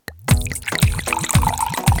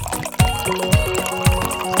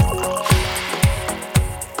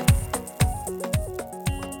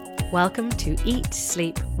Welcome to Eat,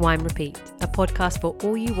 Sleep, Wine, Repeat, a podcast for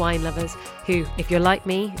all you wine lovers who, if you're like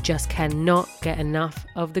me, just cannot get enough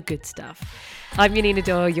of the good stuff. I'm Janina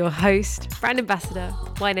Doyle, your host, brand ambassador,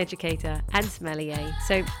 wine educator, and sommelier.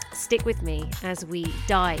 So stick with me as we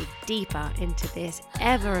dive deeper into this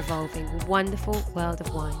ever-evolving, wonderful world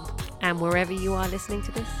of wine. And wherever you are listening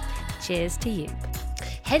to this, cheers to you.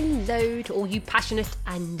 Hello to all you passionate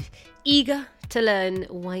and eager to learn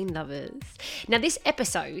wine lovers. Now, this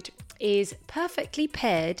episode is perfectly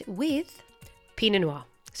paired with Pinot Noir.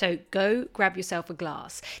 So go grab yourself a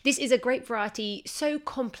glass. This is a grape variety so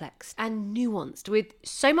complex and nuanced with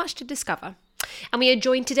so much to discover. And we are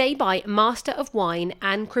joined today by Master of Wine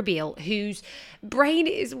Anne Krehbiel, whose brain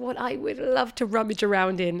is what I would love to rummage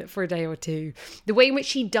around in for a day or two. The way in which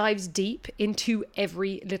she dives deep into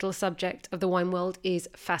every little subject of the wine world is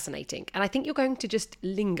fascinating. And I think you're going to just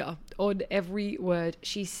linger on every word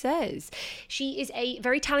she says. She is a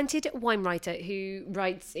very talented wine writer who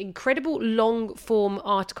writes incredible long form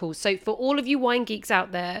articles. So for all of you wine geeks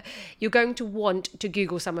out there, you're going to want to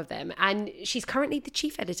Google some of them. And she's currently the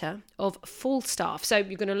chief editor of Falstaff. So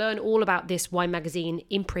you're going to learn all about this wine magazine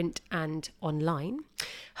in print and online.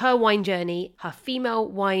 Her wine journey, her female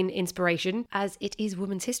wine inspiration, as it is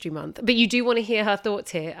Women's History Month. But you do want to hear her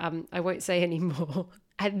thoughts here. I won't say any more.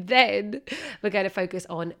 And then we're going to focus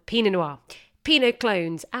on Pinot Noir, Pinot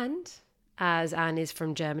clones, and, as Anne is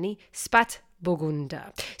from Germany,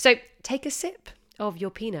 Spätburgunder. So take a sip of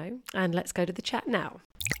your Pinot and let's go to the chat now.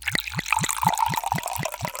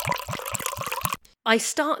 I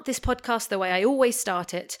start this podcast the way I always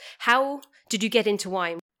start it. How did you get into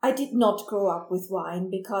wine? I did not grow up with wine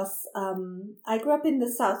because I grew up in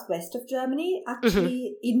the southwest of Germany,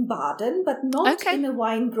 actually in Baden, but not in a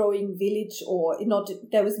wine-growing village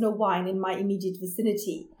there was no wine in my immediate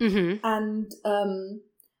vicinity. And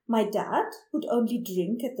my dad would only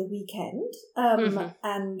drink at the weekend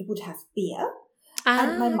and would have beer.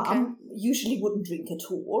 And my mum usually wouldn't drink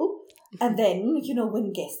at all. And then,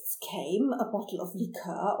 when guests came, a bottle of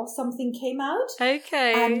liqueur or something came out.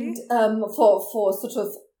 And for sort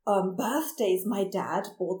of birthdays, my dad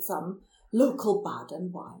bought some local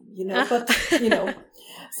Baden wine,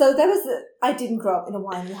 So I didn't grow up in a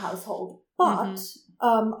winey household, but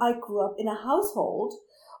I grew up in a household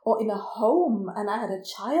or in a home, and I had a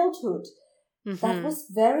childhood that was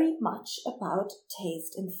very much about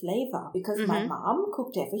taste and flavor, because my mom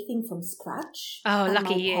cooked everything from scratch. Oh, and lucky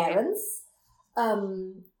my you. parents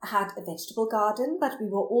had a vegetable garden, but we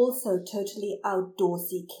were also totally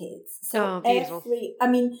outdoorsy kids. So beautiful.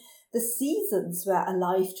 The seasons were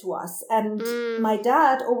alive to us. And my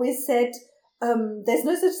dad always said, there's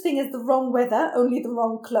no such thing as the wrong weather, only the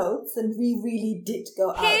wrong clothes. And we really did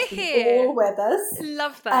go out in all weathers.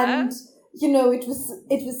 Love that. And it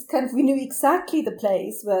was kind of, we knew exactly the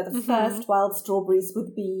place where the first wild strawberries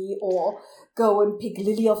would be, or go and pick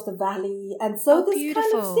lily of the valley. And so this beautiful.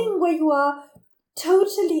 kind of thing where you are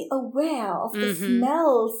totally aware of the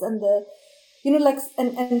smells and the,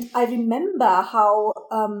 and I remember how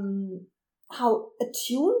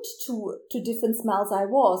attuned to different smells I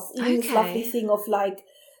was. Even this lovely thing of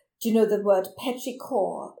the word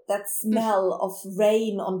petrichor, that smell of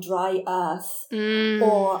rain on dry earth.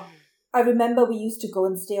 Or I remember we used to go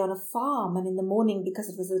and stay on a farm, and in the morning, because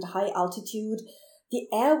it was at high altitude, the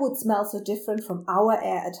air would smell so different from our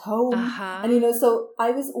air at home. And, so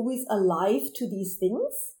I was always alive to these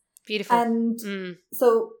things. Beautiful. And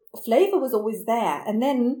so flavor was always there. And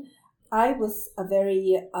then I was a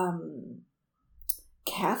very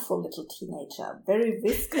careful little teenager, very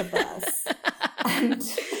risk averse. and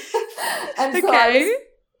so I was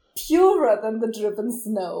purer than the driven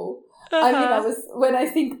snow. When I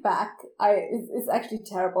think back, it's actually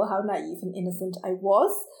terrible how naive and innocent I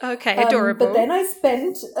was. Adorable. But then I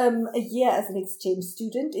spent a year as an exchange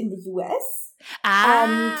student in the US.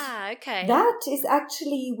 That is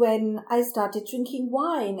actually when I started drinking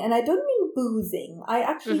wine. And I don't mean boozing. I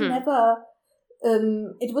actually never,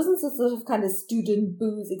 it wasn't a sort of kind of student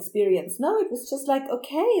booze experience. No, it was just like,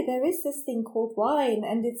 there is this thing called wine.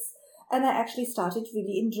 And I actually started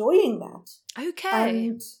really enjoying that.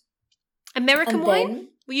 American wine?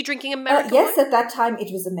 Were you drinking American yes, wine? at that time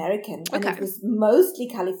it was American. And it was mostly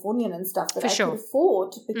Californian and stuff that I could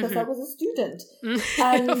afford because I was a student.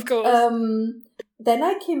 And of course. Then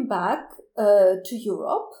I came back to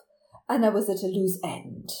Europe, and I was at a loose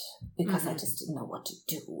end because I just didn't know what to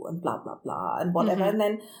do and blah, blah, blah and whatever. And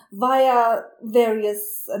then via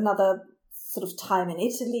another sort of time in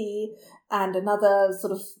Italy and another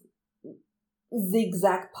sort of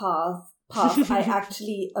zigzag path, I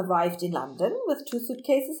actually arrived in London with 2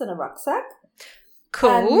 suitcases and a rucksack.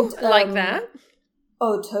 Cool, like that.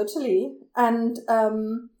 Oh, totally. And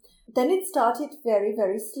then it started very,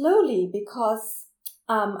 very slowly because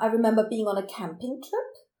I remember being on a camping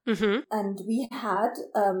trip and we had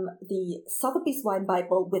the Sotheby's Wine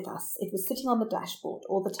Bible with us. It was sitting on the dashboard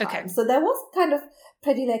all the time. Okay. So there was kind of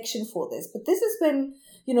predilection for this. But this is when,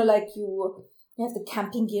 like you have the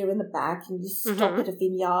camping gear in the back and you stop at a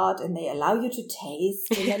vineyard and they allow you to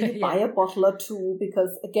taste and then you buy a bottle or two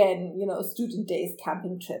because, again, student days,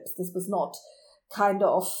 camping trips, this was not kind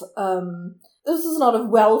of... this was not a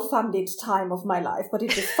well-funded time of my life, but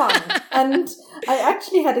it was fun. And I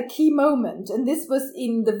actually had a key moment, and this was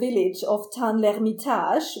in the village of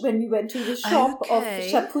Tain-l'Hermitage when we went to the shop of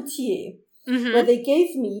Chapoutier, where they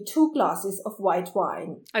gave me 2 glasses of white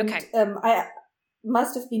wine. Okay. And, I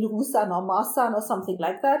must have been Roussanne or Marsanne or something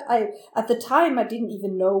like that. At the time, I didn't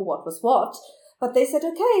even know what was what. But they said,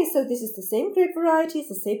 okay, so this is the same grape varieties,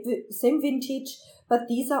 the same vintage, but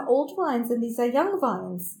these are old wines and these are young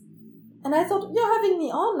wines. And I thought, you're having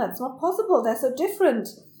me on. That's not possible. They're so different.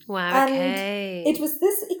 Wow, okay. And it was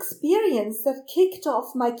this experience that kicked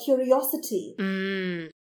off my curiosity.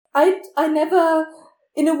 I never,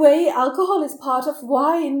 in a way, alcohol is part of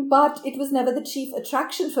wine, but it was never the chief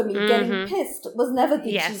attraction for me. Getting pissed was never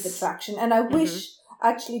the chief attraction. And I wish,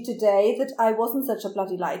 actually, today that I wasn't such a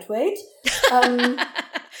bloody lightweight.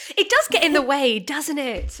 It does get in the way, doesn't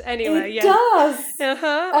it? Anyway, it does.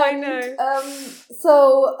 I know.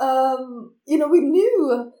 So, we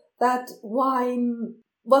knew that wine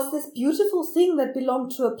was this beautiful thing that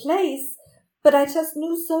belonged to a place, but I just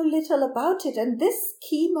knew so little about it. And this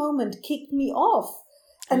key moment kicked me off.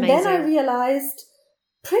 And then I realized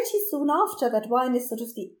pretty soon after that wine is sort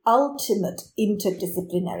of the ultimate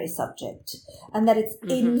interdisciplinary subject and that it's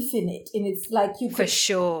infinite and it's like you could, for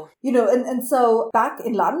sure, and so back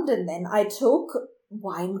in London then I took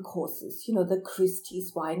wine courses, the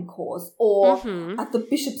Christie's wine course or at the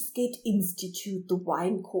Bishopsgate Institute, the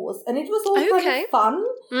wine course. And it was all kind of fun,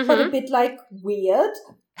 but a bit like weird.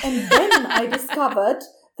 And then I discovered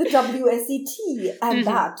the WSET and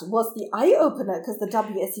that was the eye-opener because the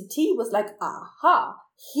WSET was like, aha,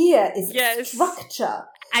 here is structure.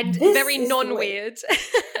 And this very non-weird.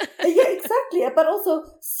 Yeah, exactly. But also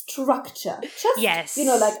structure. Just,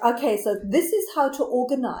 okay, so this is how to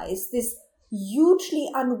organize this hugely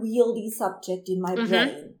unwieldy subject in my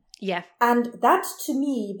brain. Yeah. And that to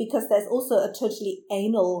me, because there's also a totally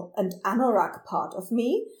anal and anorak part of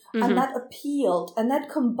me, and that appealed, and that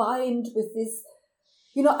combined with this,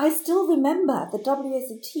 I still remember the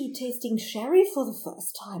WSET tasting sherry for the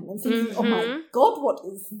first time and thinking, oh my God, what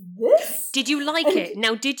is this? Did you like it?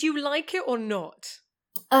 Now, did you like it or not?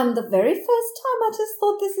 The very first time I just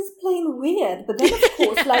thought this is plain weird. But then, of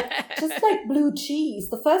course, just like blue cheese,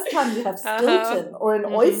 the first time you have Stilton or an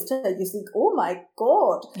oyster, you think, oh my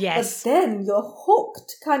God. Yes. But then you're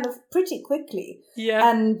hooked kind of pretty quickly. Yeah.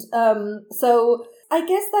 And so I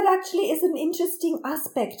guess that actually is an interesting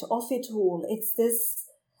aspect of it all. It's this,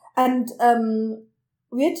 and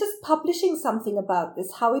we're just publishing something about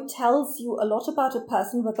this, how it tells you a lot about a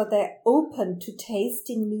person, whether they're open to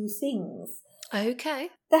tasting new things. Okay.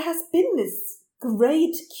 There has been this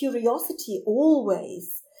great curiosity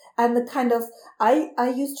always. And the kind of, I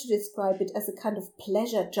used to describe it as a kind of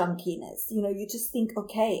pleasure junkiness. You just think,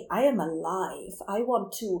 okay, I am alive. I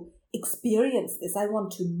want to experience this. I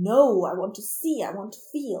want to know. I want to see. I want to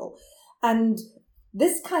feel. And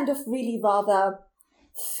this kind of really rather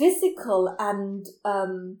physical and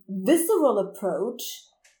visceral approach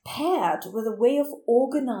paired with a way of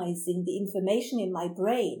organizing the information in my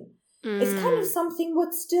brain is kind of something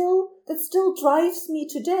that still drives me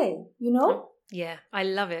today, Yeah, I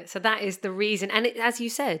love it. So that is the reason. And as you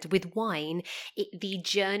said, with wine, the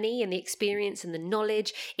journey and the experience and the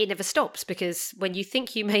knowledge, it never stops, because when you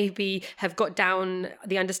think you maybe have got down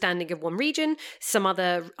the understanding of one region, some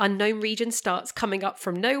other unknown region starts coming up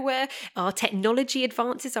from nowhere. Our technology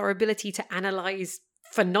advances, our ability to analyze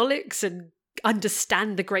phenolics and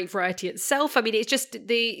understand the grape variety itself. I mean, it's just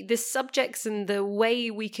the subjects and the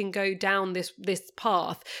way we can go down this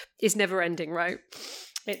path is never ending, right?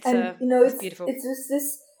 It's beautiful.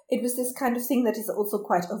 It was this kind of thing that is also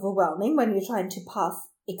quite overwhelming when you're trying to pass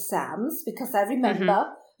exams, because I remember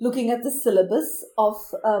looking at the syllabus of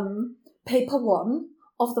paper 1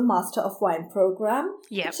 of the Master of Wine program.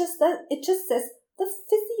 Yeah. It just says the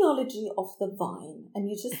physiology of the vine, and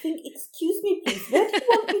you just think, excuse me, please, where do you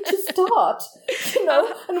want me to start?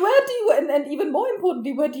 And where do you, and even more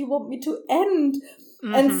importantly, where do you want me to end?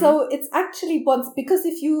 And so it's actually because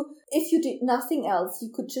if you did nothing else,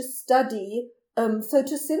 you could just study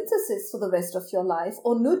photosynthesis for the rest of your life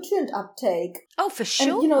or nutrient uptake. Oh, for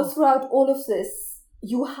sure. And, throughout all of this,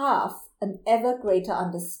 you have an ever greater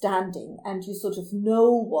understanding and you sort of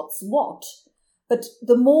know what's what. But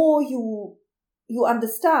the more you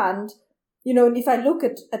understand, and if I look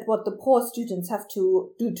at what the poor students have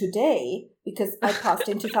to do today, because I passed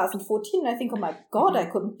in 2014, and I think, oh my God, I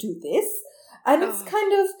couldn't do this. And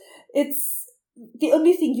it's the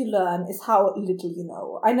only thing you learn is how little you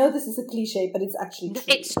know. I know this is a cliche, but it's actually true.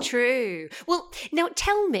 It's true. Well, now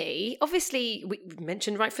tell me, obviously, we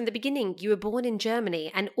mentioned right from the beginning, you were born in Germany,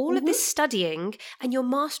 and all of this studying and your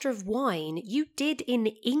Master of Wine, you did in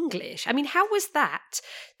English. I mean, how was that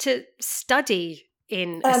to study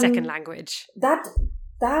in a second language? That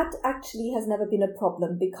actually has never been a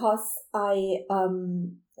problem, because I,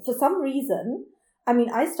 for some reason,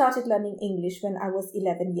 I started learning English when I was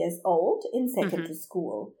 11 years old in secondary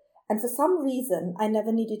school. And for some reason, I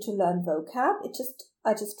never needed to learn vocab.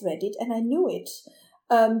 I just read it and I knew it.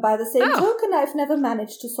 By the same token, I've never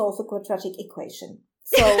managed to solve a quadratic equation.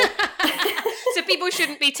 So, so people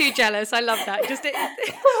shouldn't be too jealous. I love that. Just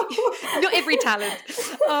not every talent.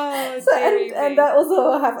 Oh, so, and I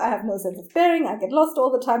also have no sense of bearing. I get lost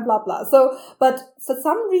all the time. Blah blah. So, but for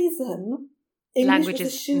some reason, English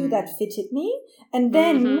was a shoe that fitted me. And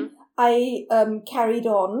then I carried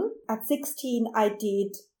on. At 16,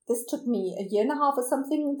 this took me a year and a half or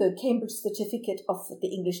something, the Cambridge Certificate of the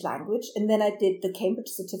English Language. And then I did the Cambridge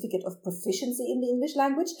Certificate of Proficiency in the English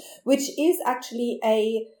Language, which is actually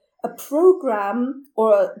a program,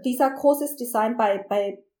 or these are courses designed by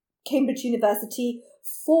Cambridge University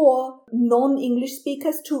for non-English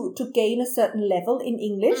speakers to gain a certain level in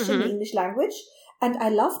English, in the English language. And I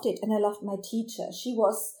loved it, and I loved my teacher. She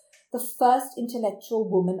was the first intellectual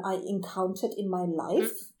woman I encountered in my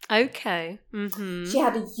life. Okay. She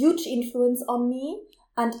had a huge influence on me,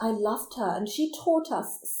 and I loved her, and she taught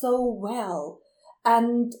us so well.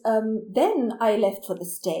 And then I left for the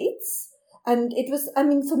States, and it was,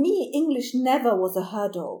 for me, English never was a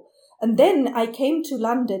hurdle. And then I came to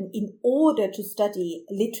London in order to study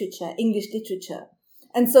literature, English literature.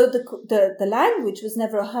 And so the language was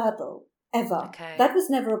never a hurdle. Ever. Okay. That was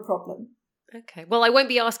never a problem. Okay. Well, I won't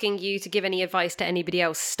be asking you to give any advice to anybody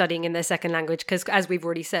else studying in their second language, because as we've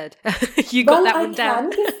already said, you got that one down.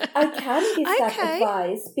 I can give that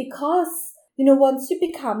advice, because, once you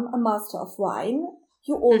become a Master of Wine,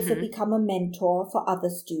 you also become a mentor for other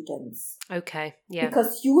students. Okay. Yeah.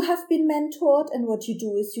 Because you have been mentored, and what you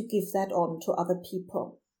do is you give that on to other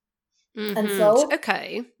people. And so,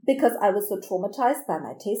 because I was so traumatized by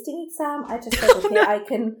my tasting exam, I just said,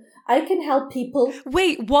 okay, I can help people.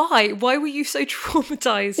 Wait, why? Why were you so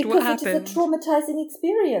traumatized? Because what happened? It is a traumatizing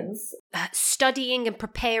experience. Studying and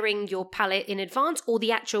preparing your palate in advance, or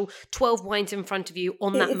the actual 12 wines in front of you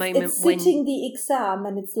on that moment it's sitting the exam,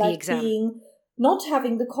 and it's like not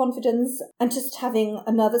having the confidence and just having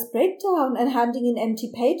a nervous breakdown and handing in empty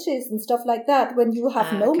pages and stuff like that when you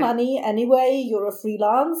have no money anyway. You're a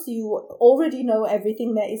freelance. You already know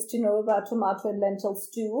everything there is to know about tomato and lentil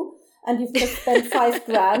stew. And you've just spent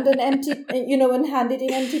 $5,000 and handed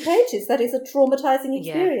in empty pages. That is a traumatizing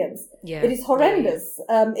experience. Yeah. It is horrendous.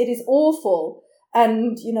 Yeah. It is awful.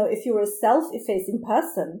 And, if you're a self-effacing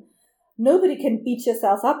person, nobody can beat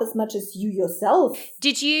yourself up as much as you yourself.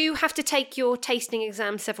 Did you have to take your tasting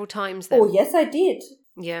exam several times then? Oh, yes, I did.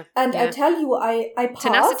 Yeah. And I tell you, I passed.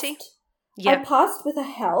 Tenacity? Yeah. I passed with the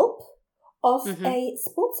help of a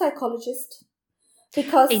sports psychologist.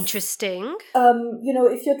 Because interesting.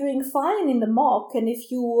 If you're doing fine in the mock, and if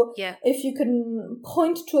you can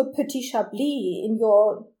point to a petit chablis in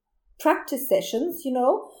your practice sessions,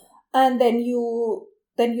 and then you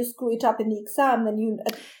screw it up in the exam, then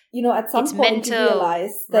at some point you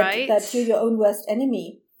realize that you're your own worst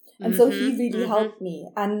enemy. And so he really helped me.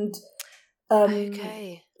 And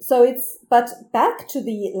so but back to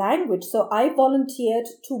the language. So I volunteered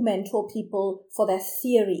to mentor people for their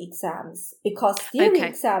theory exams, because theory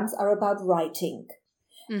exams are about writing.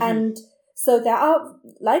 And so there are,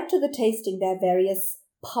 like to the tasting, there are various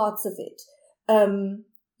parts of it.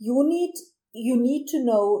 You need to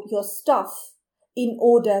know your stuff in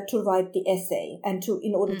order to write the essay and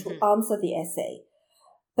in order to answer the essay.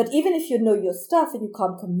 But even if you know your stuff and you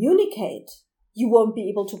can't communicate, you won't be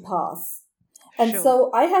able to pass. And so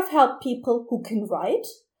I have helped people who can write,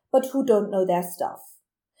 but who don't know their stuff.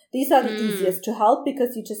 These are the easiest to help,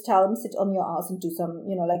 because you just tell them, sit on your ass and do some,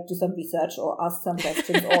 do some research or ask some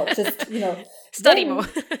questions or just, study more.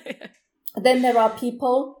 Then there are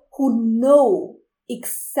people who know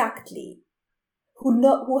exactly,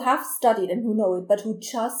 who have studied and who know it, but who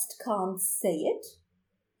just can't say it.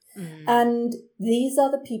 And these are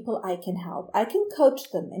the people I can help. I can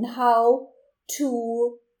coach them in how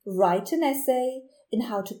to write an essay, in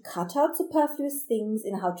how to cut out superfluous things,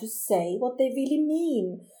 in how to say what they really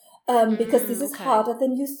mean, because this is harder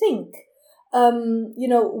than you think.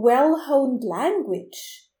 Well-honed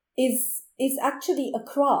language is actually a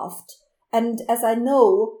craft. And as I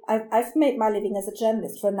know, I've made my living as a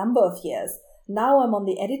journalist for a number of years. Now I'm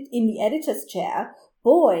in the editor's chair.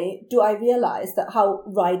 Boy, do I realize that how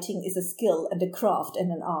writing is a skill and a craft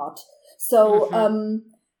and an art. So,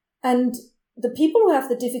 and the people who have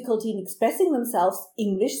the difficulty in expressing themselves,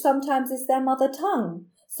 English sometimes is their mother tongue.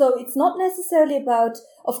 So it's not necessarily about,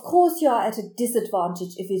 of course you are at a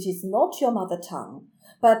disadvantage if it is not your mother tongue,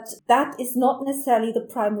 but that is not necessarily the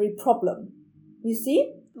primary problem. You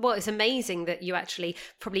see? Well, it's amazing that you actually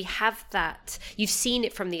probably have that. You've seen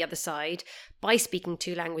it from the other side by speaking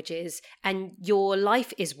two languages, and your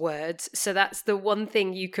life is words. So that's the one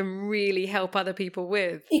thing you can really help other people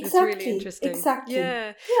with. Exactly. It's really interesting. Exactly.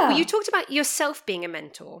 Yeah. Well, you talked about yourself being a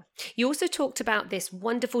mentor. You also talked about this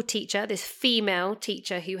wonderful teacher, this female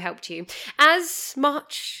teacher who helped you. As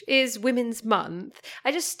March is Women's Month,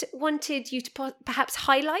 I just wanted you to perhaps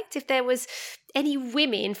highlight if there was any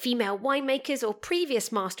women, female winemakers or previous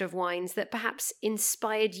master of wines that perhaps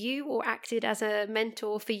inspired you or acted as a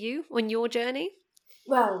mentor for you on your journey?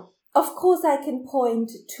 Well, of course I can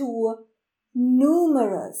point to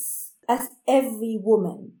numerous, as every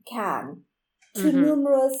woman can, to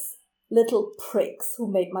numerous little pricks who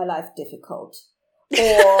made my life difficult.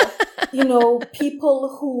 Or,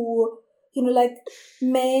 people who, like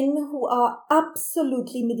men who are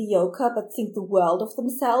absolutely mediocre but think the world of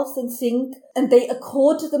themselves and they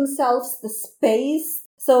accord to themselves the space.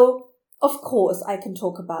 So, of course, I can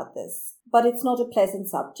talk about this, but it's not a pleasant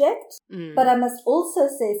subject. But I must also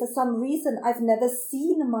say, for some reason, I've never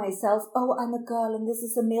seen myself, I'm a girl and this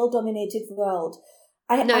is a male-dominated world.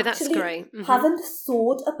 That's great. Haven't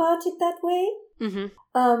thought about it that way.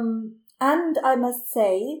 And I must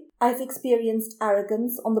say, I've experienced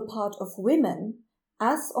arrogance on the part of women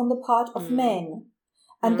as on the part of men.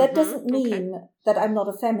 And that doesn't mean that I'm not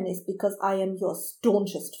a feminist, because I am your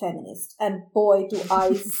staunchest feminist. And boy, do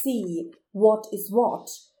I see what is what.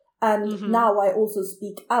 And now I also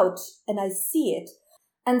speak out and I see it.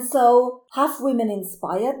 And so have women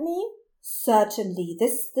inspired me? Certainly.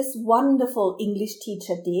 This wonderful English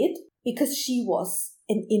teacher did, because she was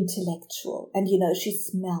an intellectual, and she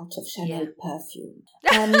smelt of Chanel perfume,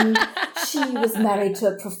 and she was married to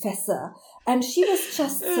a professor, and she was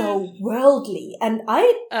just so worldly. And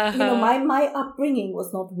my upbringing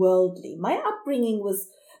was not worldly. My upbringing was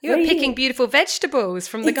you were picking beautiful vegetables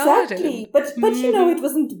from the garden. Exactly, but it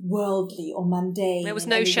wasn't worldly or mundane. There was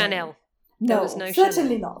no Chanel. No,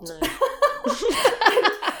 certainly not. No.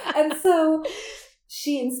 and so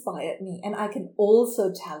she inspired me, and I can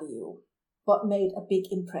also tell you what made a big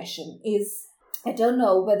impression is, I don't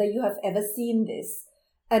know whether you have ever seen this,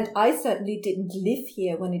 and I certainly didn't live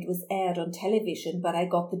here when it was aired on television, but I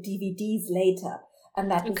got the DVDs later, and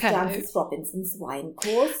that was Jancis Robinson's Wine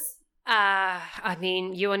Course. I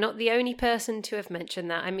mean, you are not the only person to have mentioned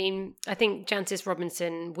that. I mean, I think Jancis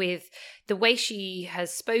Robinson, with the way she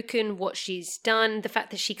has spoken, what she's done, the fact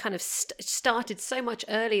that she kind of started so much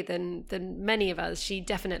earlier than many of us, she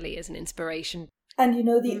definitely is an inspiration. And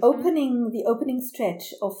the opening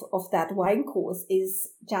stretch of that wine course is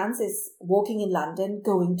Jancis walking in London,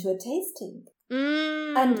 going to a tasting.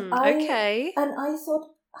 And I thought,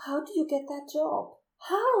 how do you get that job?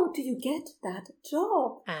 How do you get that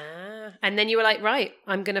job? And then you were like, right,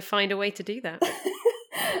 I'm going to find a way to do that.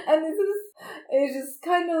 And it was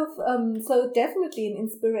kind of, so definitely an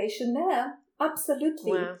inspiration there.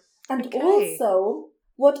 Absolutely. Wow. And also,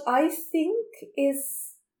 what I think is,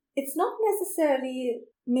 it's not necessarily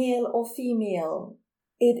male or female.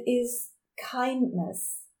 It is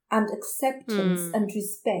kindness and acceptance and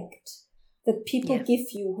respect that people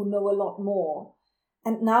give you who know a lot more.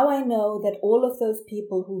 And now I know that all of those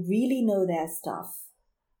people who really know their stuff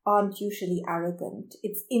aren't usually arrogant.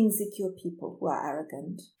 It's insecure people who are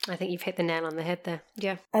arrogant. I think you've hit the nail on the head there.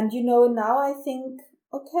 Yeah. And now I think,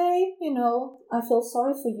 okay, I feel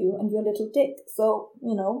sorry for you and your little dick. So,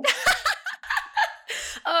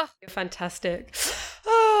 Oh, you're fantastic.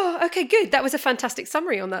 Oh, okay, good. That was a fantastic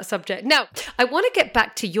summary on that subject. Now, I want to get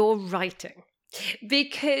back to your writing,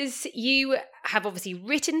 because you have obviously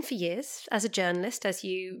written for years as a journalist, as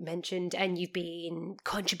you mentioned, and you've been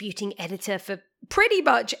contributing editor for pretty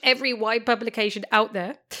much every wine publication out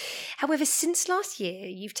there. However, since last year,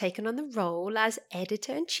 you've taken on the role as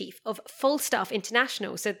editor-in-chief of Falstaff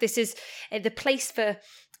International. So this is the place for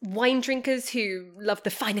wine drinkers who love the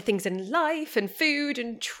finer things in life and food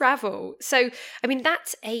and travel. So, I mean,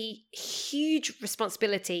 that's a huge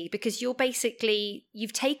responsibility because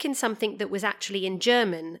you've taken something that was actually in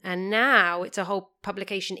German and now it's a whole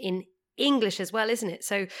publication in English as well, isn't it?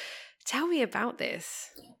 So tell me about this.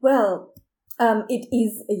 Well, it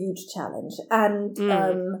is a huge challenge. And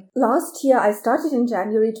last year, I started in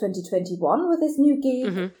January 2021 with this new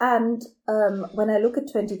gig. Mm-hmm. And when I look at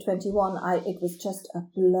 2021, it was just a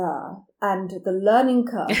blur. And the learning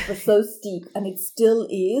curve was so steep, and it still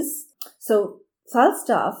is. So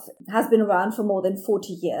Falstaff has been around for more than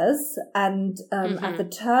 40 years. And at the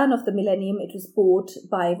turn of the millennium, it was bought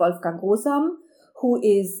by Wolfgang Rosam, who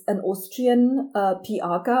is an Austrian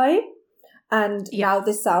PR guy. And now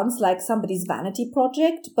this sounds like somebody's vanity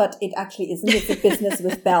project, but it actually isn't. It's a business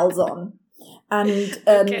with bells on. And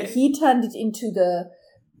he turned it into the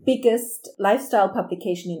biggest lifestyle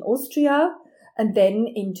publication in Austria. And then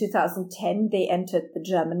in 2010, they entered the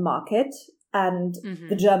German market. And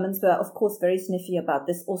the Germans were, of course, very sniffy about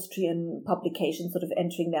this Austrian publication sort of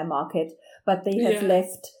entering their market. But they have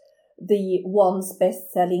left the once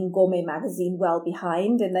best-selling gourmet magazine well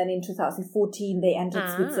behind. And then in 2014, they entered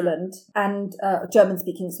Switzerland and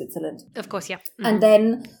German-speaking Switzerland. Of course, yeah. Mm-hmm. And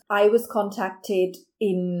then I was contacted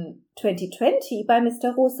in 2020 by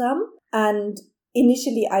Mr. Rosam. And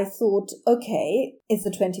initially I thought, okay, it's the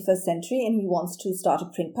 21st century and he wants to start a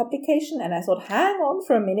print publication. And I thought, hang on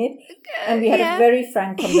for a minute. And we had a very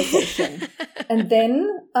frank conversation. And then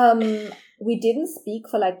we didn't speak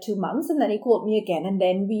for like 2 months, and then he called me again, and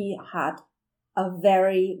then we had a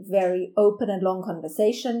very, very open and long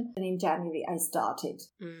conversation. And in January, I started.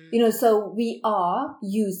 So we are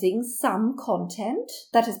using some content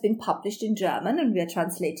that has been published in German, and we are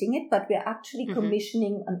translating it, but we are actually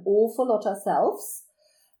commissioning an awful lot ourselves.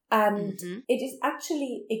 And it is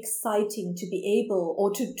actually exciting to be able,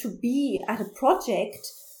 or to be at a project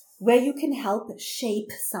where you can help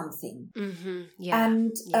shape something. The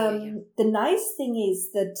nice thing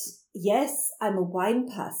is that, yes, I'm a wine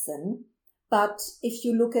person, but if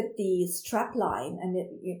you look at the strapline, and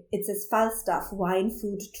it says Falstaff, Wine,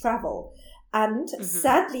 Food, Travel. And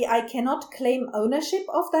sadly, I cannot claim ownership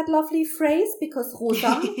of that lovely phrase because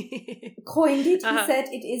Rosam coined it. He said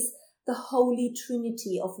it is the holy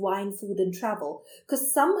trinity of wine, food, and travel,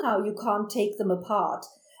 because somehow you can't take them apart.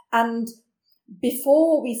 And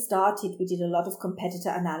before we started, we did a lot of competitor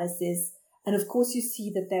analysis. And of course, you see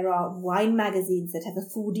that there are wine magazines that have a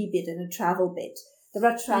foodie bit and a travel bit. There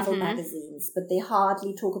are travel magazines, but they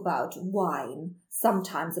hardly talk about wine,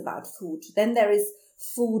 sometimes about food. Then there is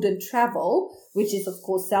food and travel, which is, of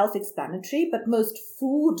course, self-explanatory, but most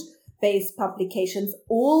food-based publications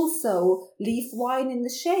also leave wine in the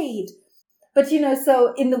shade. But,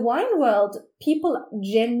 so in the wine world, people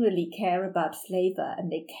generally care about flavor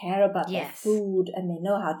and they care about their food and they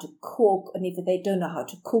know how to cook. And if they don't know how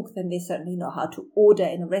to cook, then they certainly know how to order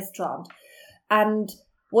in a restaurant. And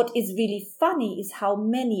what is really funny is how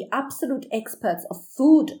many absolute experts of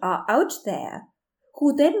food are out there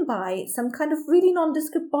who then buy some kind of really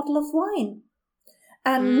nondescript bottle of wine.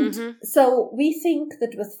 And so we think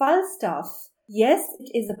that with Falstaff, yes,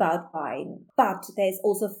 it is about wine, but there's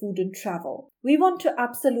also food and travel. We want to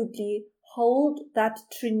absolutely hold that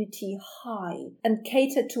trinity high and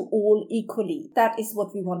cater to all equally. That is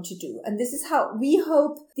what we want to do. And this is how we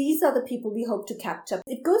hope, these are the people we hope to capture.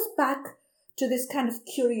 It goes back to this kind of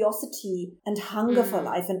curiosity and hunger for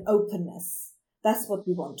life and openness. That's what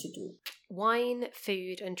we want to do. Wine,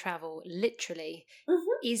 food, and travel literally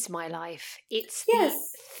is my life. It's the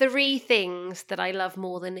three things that I love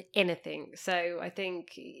more than anything. So I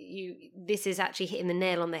think this is actually hitting the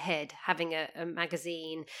nail on the head, having a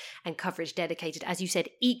magazine and coverage dedicated, as you said,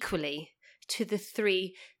 equally to the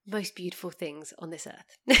three most beautiful things on this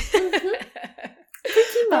earth.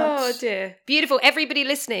 Pretty much. Oh dear. Beautiful. Everybody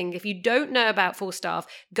listening, if you don't know about Falstaff,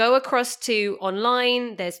 go across to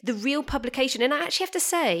online. There's the real publication. And I actually have to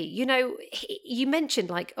say, you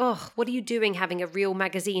mentioned like, what are you doing having a real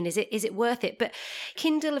magazine? Is it worth it? But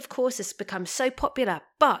Kindle, of course, has become so popular.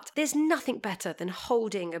 But there's nothing better than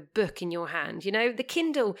holding a book in your hand. The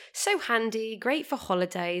Kindle, so handy, great for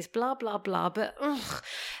holidays, blah, blah, blah. But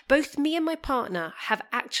both me and my partner have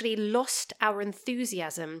actually lost our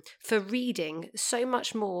enthusiasm for reading so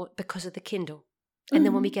much more because of the Kindle. And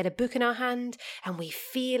then when we get a book in our hand and we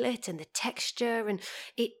feel it and the texture, and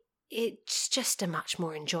it's just a much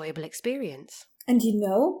more enjoyable experience. And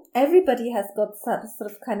everybody has got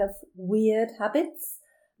sort of kind of weird habits.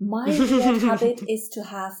 My weird habit is to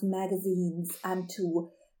have magazines and to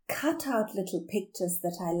cut out little pictures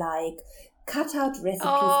that I like, cut out recipes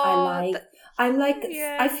I like.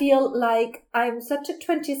 I feel like I'm such a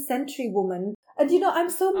 20th century woman. And, I'm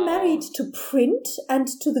so married to print and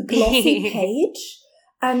to the glossy page.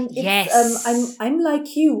 And it's, I'm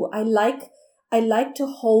like you. I like to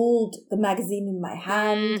hold the magazine in my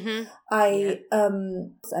hand. Mm-hmm. I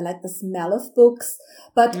like the smell of books,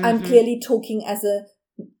 but I'm clearly talking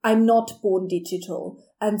I'm not born digital.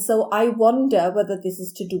 And so I wonder whether this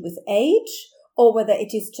is to do with age or whether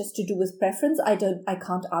it is just to do with preference. I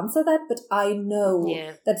can't answer that, but I know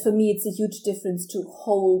that for me it's a huge difference to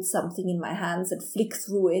hold something in my hands and flick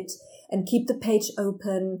through it and keep the page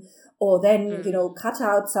open, or then, cut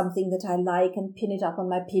out something that I like and pin it up on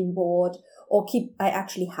my pin board, or I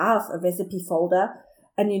actually have a recipe folder.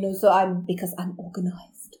 And, because I'm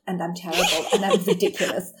organized and I'm terrible and I'm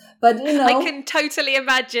ridiculous. But, I can totally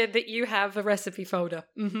imagine that you have a recipe folder.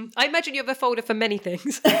 Mm-hmm. I imagine you have a folder for many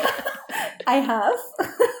things. I have.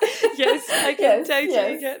 Yes, I can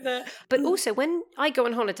totally get that. But also, when I go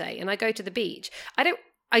on holiday and I go to the beach,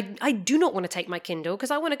 I do not want to take my Kindle because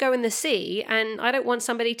I want to go in the sea and I don't want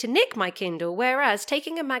somebody to nick my Kindle, whereas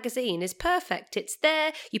taking a magazine is perfect. It's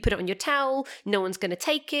there, you put it on your towel, no one's going to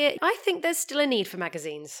take it. I think there's still a need for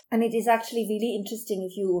magazines. And it is actually really interesting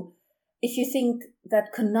if you think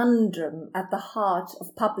that conundrum at the heart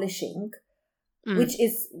of publishing, which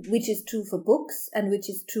is true for books and which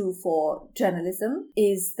is true for journalism,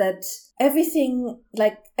 is that everything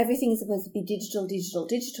is supposed to be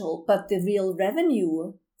digital, but the real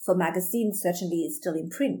revenue for magazines certainly is still in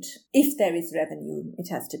print. If there is revenue, it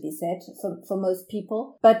has to be said, for most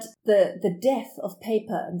people. But the death of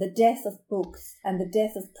paper and the death of books and the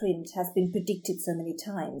death of print has been predicted so many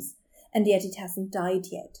times, and yet it hasn't died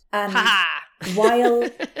yet. And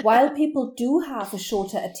while people do have a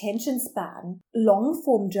shorter attention span,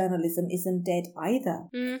 long-form journalism isn't dead either.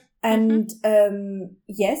 And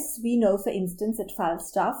yes, we know, for instance, at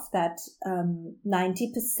Falstaff that 90%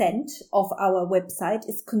 of our website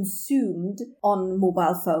is consumed on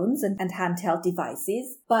mobile phones and handheld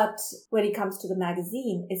devices. But when it comes to the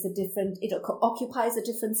magazine, it occupies a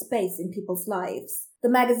different space in people's lives. The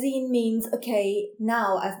magazine means, okay,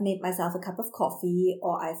 now I've made myself a cup of coffee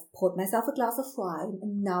or I've poured myself a glass of wine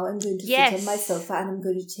and now I'm going to sit on my sofa and I'm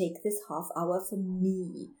going to take this half hour for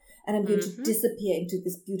me. And I'm going to disappear into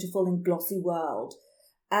this beautiful and glossy world.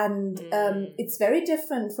 And it's very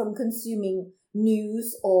different from consuming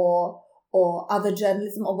news or other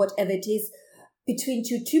journalism or whatever it is between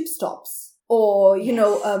two tube stops or, in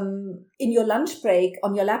your lunch break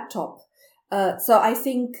on your laptop. So I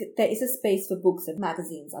think there is a space for books and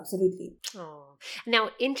magazines, absolutely. Oh,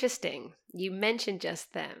 now interesting. You mentioned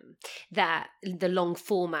just then that the long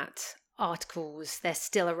format articles, they're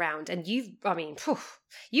still around, and you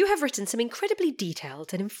have written some incredibly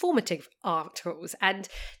detailed and informative articles, and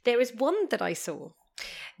there is one that I saw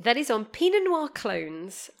that is on Pinot Noir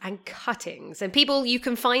clones and cuttings. And people, you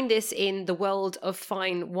can find this in the world of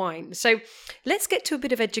fine wine. So let's get to a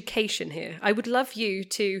bit of education here. I would love you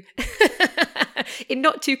to, in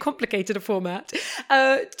not too complicated a format,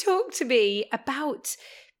 talk to me about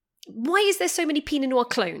why is there so many Pinot Noir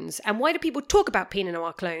clones? And why do people talk about Pinot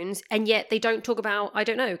Noir clones and yet they don't talk about,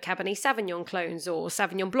 Cabernet Sauvignon clones or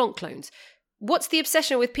Sauvignon Blanc clones? What's the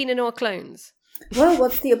obsession with Pinot Noir clones? Well,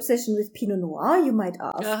 what's the obsession with Pinot Noir, you might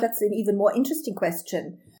ask? That's an even more interesting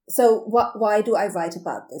question. So why do I write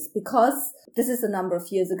about this? Because this is a number of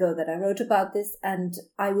years ago that I wrote about this, and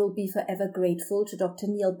I will be forever grateful to Dr.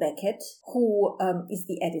 Neil Beckett, who is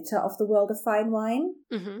the editor of The World of Fine Wine,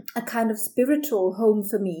 a kind of spiritual home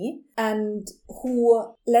for me, and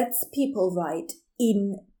who lets people write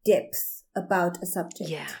in depth about a subject.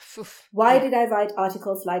 Yeah. Why did I write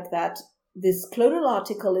articles like that? This clonal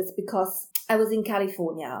article is because I was in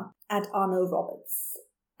California at Arno Roberts.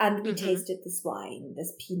 And we tasted this wine,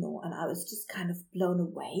 this Pinot, and I was just kind of blown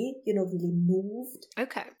away, really moved.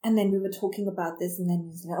 Okay. And then we were talking about this, and then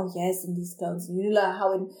we said, oh yes, and these clones. And you know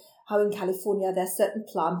how in California there are certain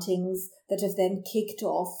plantings that have then kicked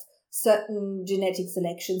off certain genetic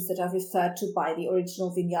selections that are referred to by the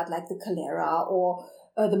original vineyard, like the Calera or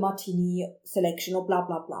the Martini selection or blah,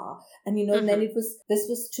 blah, blah. And, and then this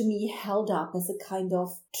was to me held up as a kind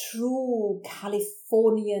of true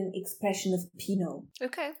Californian expression of Pinot.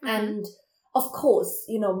 Okay. And of course,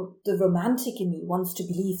 the romantic in me wants to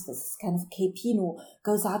believe this kind of Pinot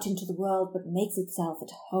goes out into the world, but makes itself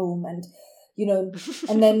at home. And,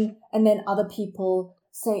 and then other people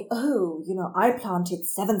say, oh, I planted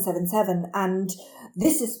 777 and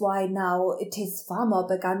this is why now it tastes far more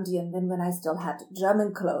Burgundian than when I still had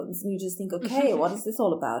German clones. And you just think, okay, what is this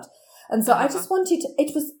all about? And so I just wanted,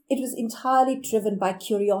 it was entirely driven by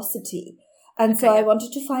curiosity. And so I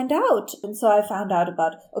wanted to find out. And so I found out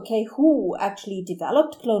about, who actually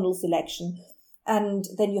developed clonal selection? And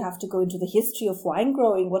then you have to go into the history of wine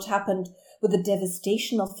growing, what happened with the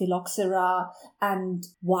devastation of phylloxera, and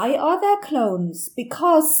why are there clones?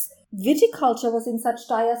 Because viticulture was in such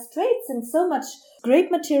dire straits and so much grape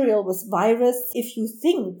material was virus. If you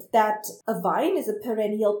think that a vine is a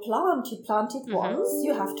perennial plant, you plant it once,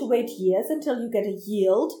 you have to wait years until you get a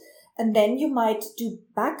yield, and then you might do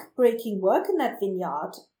back-breaking work in that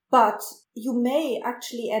vineyard. But you may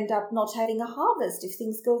actually end up not having a harvest if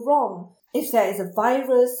things go wrong. If there is a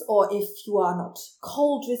virus, or if you are not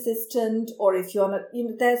cold resistant, or if you're not,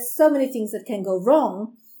 there's so many things that can go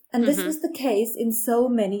wrong. And this was the case in so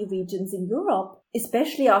many regions in Europe,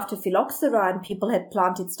 especially after phylloxera and people had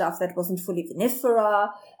planted stuff that wasn't fully vinifera.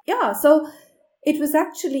 Yeah, so it was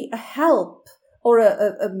actually a help or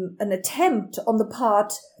an attempt on the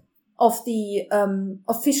part of the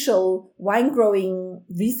official wine growing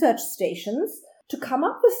research stations to come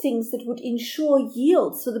up with things that would ensure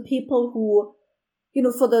yields for the people who,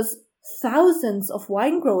 for those thousands of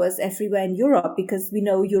wine growers everywhere in Europe, because we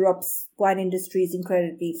know Europe's wine industry is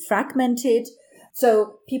incredibly fragmented.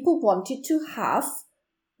 So people wanted to have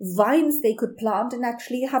vines they could plant and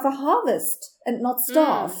actually have a harvest and not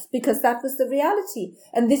starve, because that was the reality.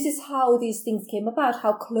 And this is how these things came about,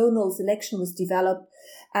 how clonal selection was developed.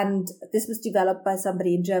 And this was developed by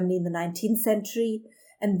somebody in Germany in the 19th century.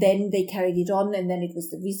 And then they carried it on, and then it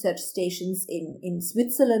was the research stations in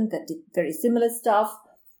Switzerland that did very similar stuff.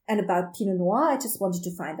 And about Pinot Noir, I just wanted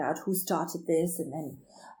to find out who started this. And then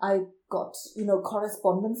I got,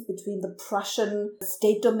 correspondence between the Prussian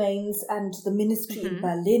state domains and the ministry in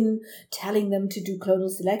Berlin, telling them to do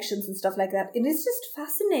clonal selections and stuff like that. And it's just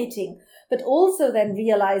fascinating. But also then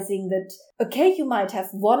realizing that, you might have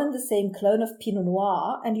one and the same clone of Pinot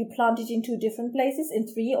Noir, and you plant it in 2 different places, in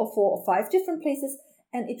 3 or 4 or 5 different places,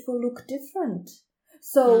 and it will look different.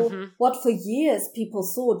 So what for years people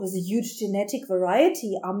thought was a huge genetic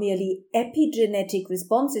variety are merely epigenetic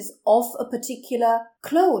responses of a particular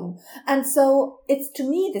clone. And so to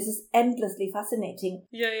me, this is endlessly fascinating.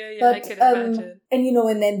 Yeah, but, I can imagine.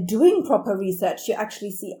 And then doing proper research, you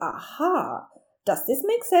actually see, does this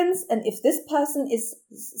make sense? And if this person is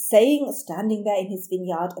standing there in his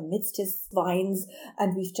vineyard amidst his vines,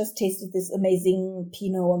 and we've just tasted this amazing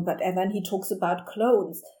Pinot and whatever, and he talks about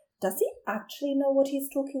clones, does he actually know what he's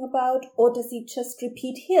talking about, or does he just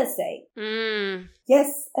repeat hearsay?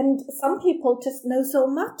 Yes, and some people just know so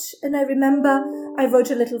much. And I remember I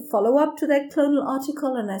wrote a little follow-up to that clonal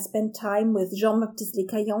article, and I spent time with Jean-Baptiste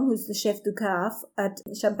Lecaillon, who's the chef du cave at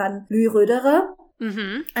Champagne Louis Roederer.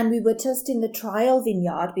 And we were just in the trial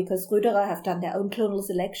vineyard because Roederer have done their own clonal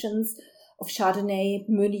selections of Chardonnay,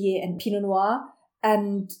 Meunier and Pinot Noir.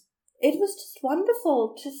 And it was just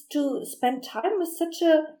wonderful just to spend time with such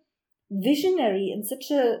a visionary and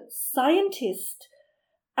such a scientist,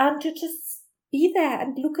 and to just be there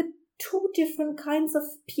and look at 2 different kinds of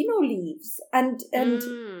Pinot leaves. And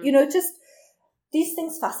just these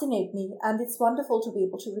things fascinate me, and it's wonderful to be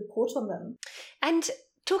able to report on them. And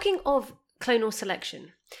talking of clonal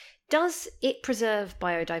selection, does it preserve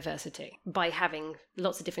biodiversity by having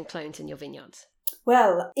lots of different clones in your vineyards?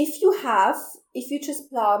 Well, if you just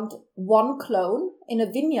plant one clone in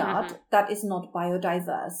a vineyard, that is not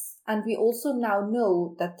biodiverse. And we also now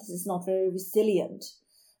know that this is not very resilient.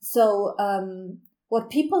 So what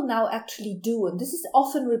people now actually do, and this is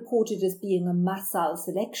often reported as being a massal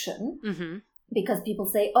selection, because people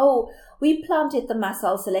say, we planted the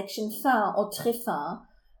massal selection fin or très fin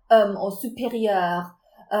or supérieur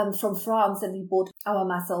from France, and we bought our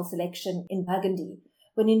massal selection in Burgundy.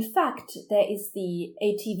 When in fact there is the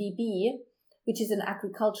ATVB, which is an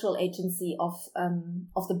agricultural agency of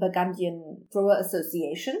the Burgundian Grower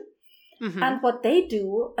Association. And what they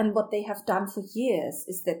do, and what they have done for years,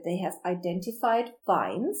 is that they have identified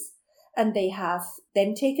vines, and they have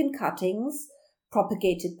then taken cuttings,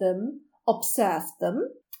 propagated them, observed them,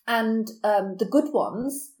 and the good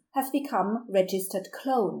ones have become registered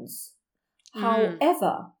clones.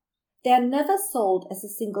 However, they are never sold as a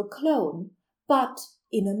single clone, but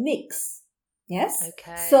in a mix. Yes?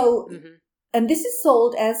 Okay. So, and this is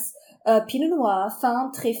sold as Pinot Noir,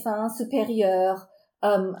 fin, très fin, supérieur.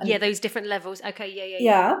 Those different levels. Okay,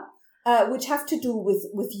 yeah. Which have to do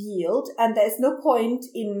with yield. And there's no point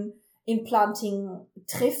in planting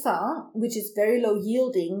très fin, which is very low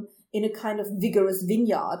yielding, in a kind of vigorous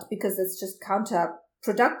vineyard, because that's just counterproductive.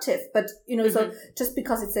 productive. But, so just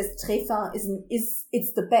because it says très fin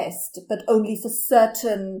it's the best, but only for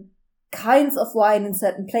certain kinds of wine in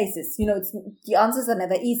certain places. The answers are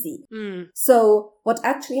never easy. So what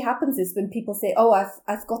actually happens is when people say, oh,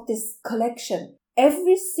 I've got this collection,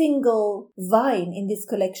 every single vine in this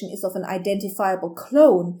collection is of an identifiable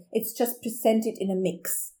clone. It's just presented in a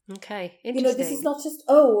mix. Okay, interesting. This is not just,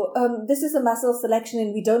 this is a Marcel selection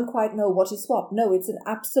and we don't quite know what is what. No, it's an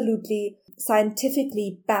absolutely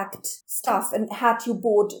scientifically backed stuff. And had you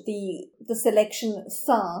bought the selection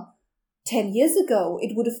fin 10 years ago,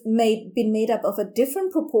 it would have been made up of a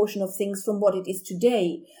different proportion of things from what it is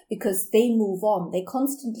today, because they move on. They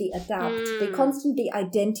constantly adapt. They constantly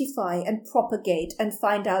identify and propagate and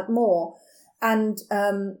find out more. And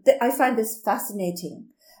I find this fascinating.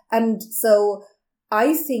 And so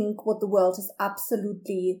I think what the world has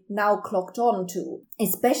absolutely now clocked on to,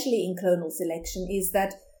 especially in clonal selection, is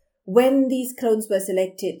that when these clones were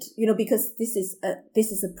selected, because this is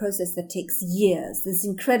a process that takes years, it's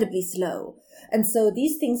incredibly slow. And so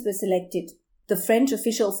these things were selected. The French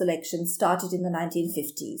official selection started in the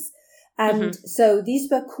 1950s. And so these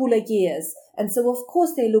were cooler years. And so, of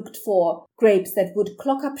course, they looked for grapes that would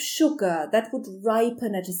clock up sugar, that would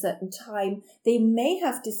ripen at a certain time. They may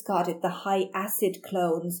have discarded the high acid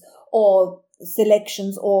clones or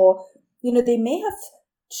selections, or, they may have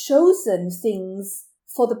chosen things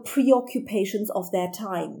for the preoccupations of their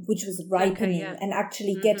time, which was ripening and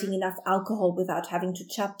actually getting enough alcohol without having to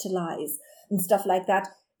chaptalize and stuff like that.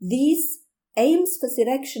 These aims for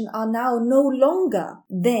selection are now no longer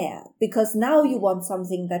there, because now you want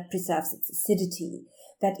something that preserves its acidity.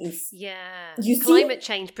 That is... Yeah. Climate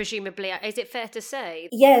change, presumably. Is it fair to say?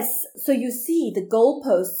 Yes. So you see the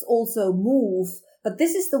goalposts also move. But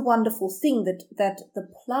this is the wonderful thing that the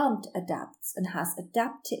plant adapts and has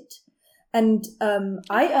adapted. And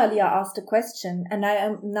I earlier asked a question, and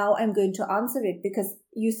I'm going to answer it, because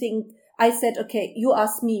you think, I said, okay, you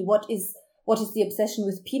asked me what is the obsession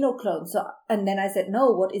with Pinot clones? And then I said,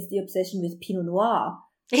 no, what is the obsession with Pinot Noir?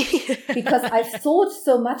 Because I've thought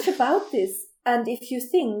so much about this. And if you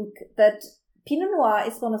think that Pinot Noir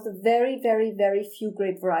is one of the very, very, very few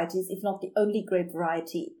grape varieties, if not the only grape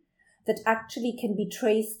variety, that actually can be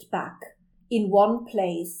traced back in one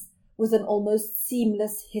place with an almost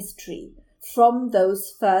seamless history from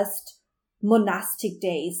those first monastic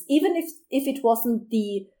days. Even if it wasn't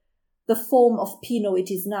the form of Pinot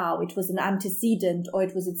it is now, it was an antecedent, or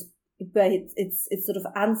it was its sort of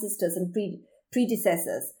ancestors and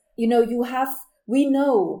predecessors. We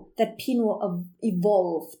know that Pinot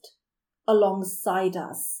evolved alongside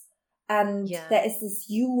us, and there is this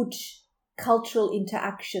huge cultural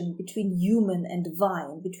interaction between human and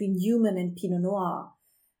vine, between human and Pinot Noir.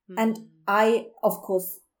 And I, of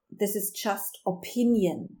course, this is just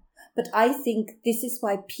opinion, but I think this is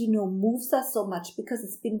why Pinot moves us so much, because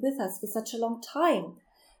it's been with us for such a long time.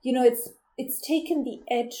 It's taken the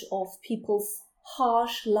edge off people's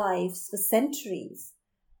harsh lives for centuries.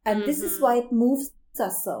 And this is why it moves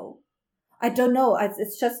us so. I don't know.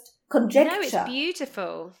 It's just conjecture. No, it's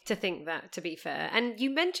beautiful to think that, to be fair. And you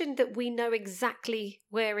mentioned that we know exactly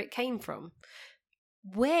where it came from.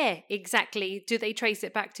 Where exactly do they trace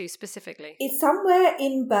it back to specifically? It's somewhere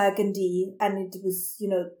in Burgundy, and it was,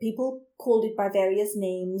 people called it by various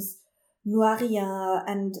names,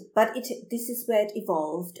 Noirien, but this is where it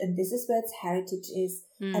evolved, and this is where its heritage is.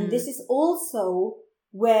 And this is also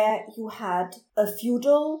where you had a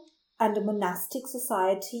feudal and a monastic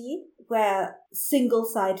society, where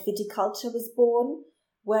single-site viticulture was born,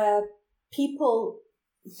 where people,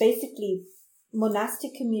 basically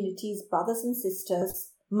monastic communities, brothers and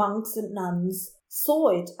sisters, monks and nuns, saw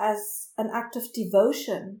it as an act of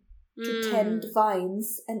devotion to tend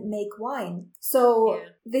vines and make wine. So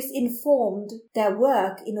this informed their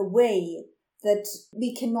work in a way that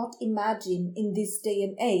we cannot imagine in this day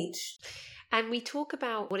and age. And we talk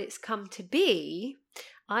about what it's come to be.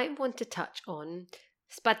 I want to touch on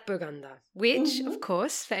Spätburgunder, which, of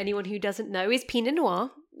course, for anyone who doesn't know, is Pinot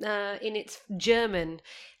Noir in its German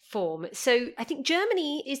form. So I think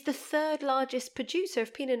Germany is the third largest producer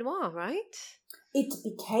of Pinot Noir, right? It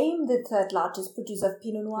became the third largest producer of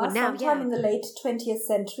Pinot Noir sometime in the late 20th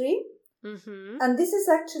century. And this is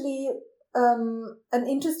actually an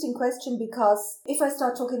interesting question, because if I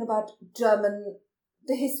start talking about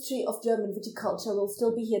the history of German viticulture, will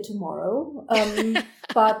still be here tomorrow.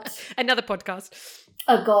 But another podcast.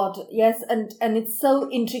 Oh God, yes, and it's so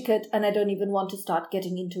intricate, and I don't even want to start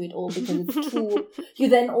getting into it all, because it's too. You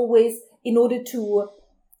then always, in order to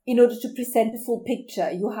present the full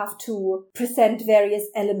picture, you have to present various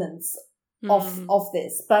elements of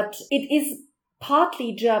this. But it is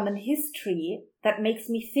partly German history, that makes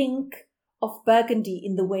me think of Burgundy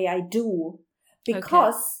in the way I do.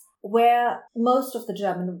 Because where most of the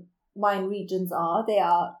German wine regions are, they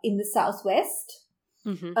are in the southwest,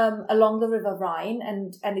 along the River Rhine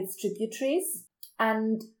and its tributaries.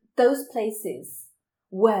 And those places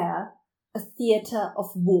were a theatre of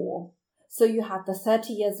war. So you had the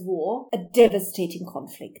 30 Years' War, a devastating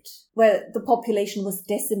conflict, where the population was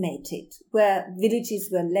decimated, where villages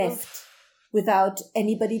were left without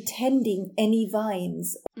anybody tending any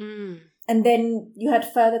vines. And then you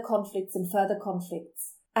had further conflicts and further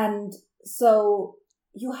conflicts. And so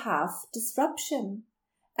you have disruption.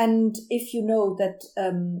 And if you know that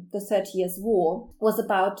the 30 Years' War was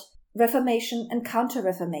about Reformation and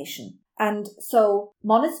Counter-Reformation. And so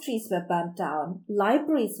monasteries were burnt down,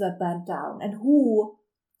 libraries were burnt down. And who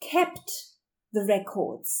kept the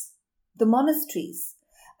records? The monasteries.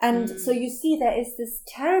 And so you see there is this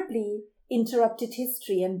terribly interrupted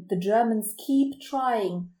history, and the Germans keep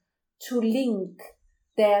trying to link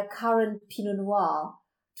their current Pinot Noir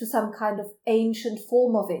to some kind of ancient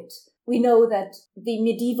form of it. We know that the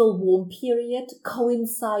medieval warm period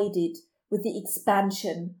coincided with the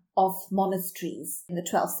expansion of monasteries in the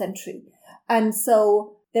 12th century. And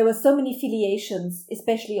so there were so many filiations,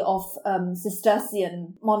 especially of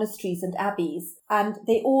Cistercian monasteries and abbeys, and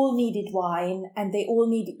they all needed wine, and they all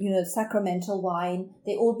needed, sacramental wine.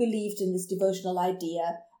 They all believed in this devotional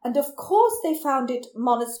idea. And of course they founded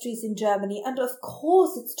monasteries in Germany, and of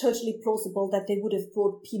course it's totally plausible that they would have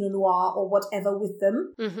brought Pinot Noir or whatever with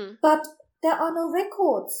them. But there are no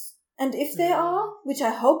records. And if there are, which I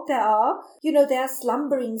hope there are, they are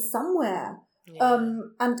slumbering somewhere.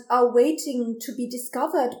 And are waiting to be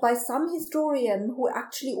discovered by some historian who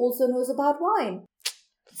actually also knows about wine.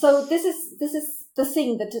 So this is the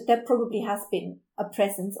thing, that there probably has been a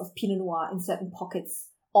presence of Pinot Noir in certain pockets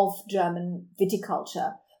of German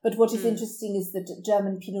viticulture. But what is interesting is that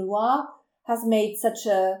German Pinot Noir has made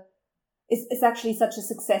is actually such a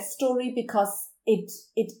success story, because it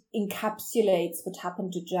encapsulates what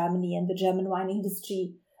happened to Germany and the German wine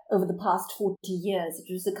industry over the past 40 years.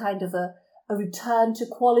 It was a kind of a return to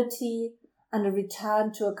quality, and a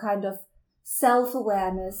return to a kind of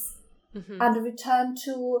self-awareness, and a return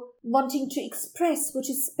to wanting to express what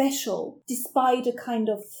is special, despite a kind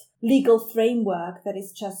of legal framework that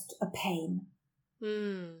is just a pain.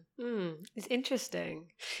 It's interesting.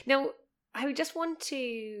 Now, I just want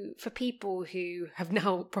to, for people who have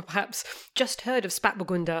now perhaps just heard of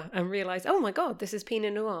Spätburgunder and realised, oh my God, this is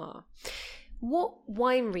Pinot Noir. What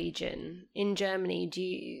wine region in Germany do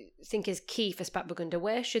you think is key for Spätburgunder?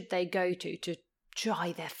 Where should they go to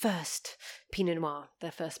try their first Pinot Noir,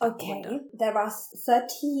 their first Spätburgunder? Okay, there are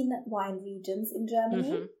 13 wine regions in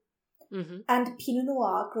Germany, and Pinot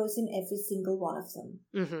Noir grows in every single one of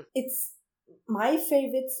them. It's my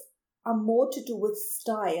favorites are more to do with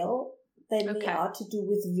style than they are to do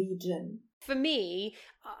with region. For me,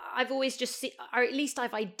 I've always just seen, or at least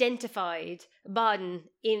I've identified Baden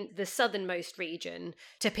in the southernmost region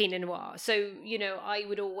to Pinot Noir. So, I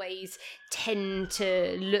would always tend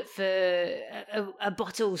to look for a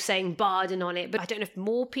bottle saying Baden on it. But I don't know if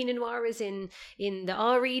more Pinot Noir is in the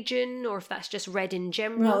R region, or if that's just red in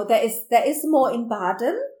general. No, there is more in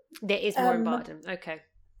Baden. There is more in Baden. Okay.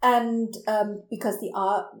 And because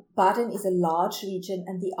Baden is a large region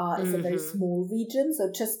and the R is a very small region,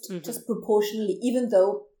 so just proportionally, even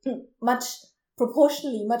though much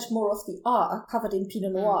more of the R are covered in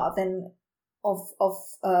Pinot Noir than of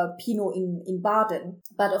Pinot in Baden.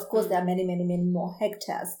 But of course, there are many, many, many more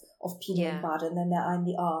hectares of Pinot in Baden than there are in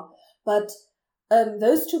the R. But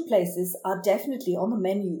those two places are definitely on the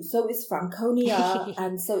menu. So is Franconia,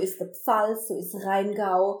 and so is the Pfalz, so is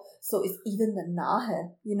Rheingau, so is even the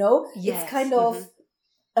Nahe, Yes. It's kind of,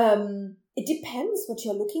 it depends what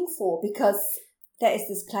you're looking for, because there is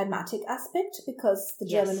this climatic aspect, because the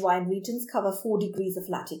German wine regions cover 4 degrees of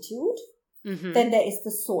latitude. Then there is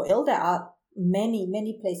the soil. There are many,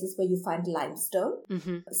 many places where you find limestone.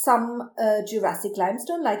 Some Jurassic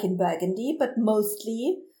limestone, like in Burgundy, but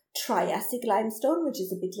mostly Triassic limestone, which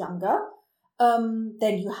is a bit younger.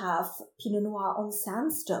 Then you have Pinot Noir on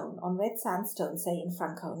sandstone, on red sandstone, say in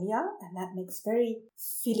Franconia, and that makes very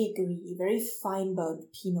filigree, very fine-boned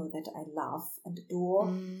Pinot that I love and adore.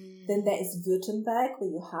 Then there is Württemberg, where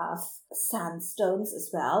you have sandstones as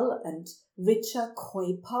well, and richer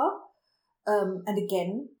Keuper, and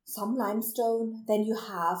again, some limestone. Then you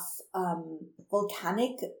have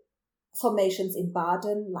volcanic formations in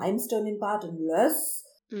Baden, limestone in Baden, Löss.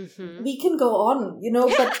 We can go on,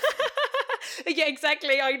 but... Yeah,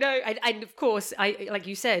 exactly. I know. And of course, like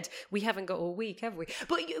you said, we haven't got all week, have we?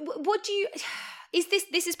 But what do you...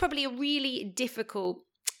 This is probably a really difficult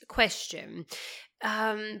question.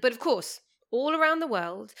 But of course, all around the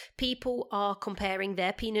world, people are comparing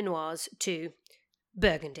their Pinot Noirs to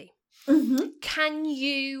Burgundy. Mm-hmm. Can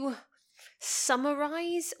you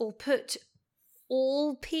summarize or put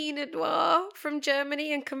all Pinot Noir from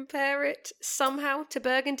Germany and compare it somehow to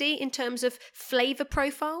Burgundy in terms of flavor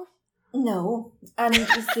profile? No. And you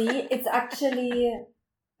see, it's actually,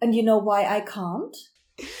 and you know why I can't?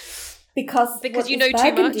 Because you know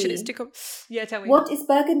too much and it's too yeah, tell me. What is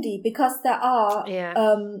Burgundy? Because there are,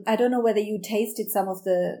 I don't know whether you tasted some of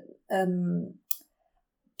the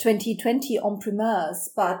 2020 en primeurs,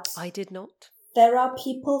 but I did not. There are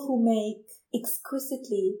people who make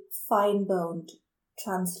exquisitely fine-boned,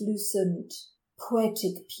 translucent,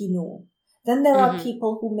 poetic Pinot. Then there are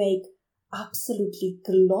people who make absolutely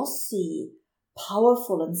glossy,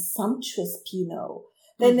 powerful and sumptuous Pinot.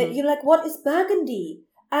 Then you're like, what is Burgundy?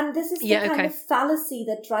 And this is the kind of fallacy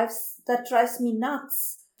that drives me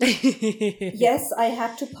nuts. Yes, I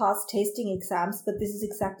had to pass tasting exams, but this is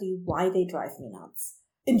exactly why they drive me nuts.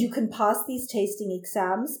 And you can pass these tasting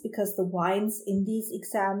exams because the wines in these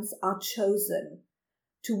exams are chosen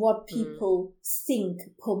to what people think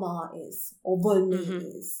Pommard is, or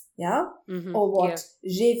Volnay is, or what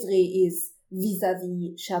Gevrey is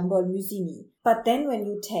vis-a-vis Chambol-Musigny. But then when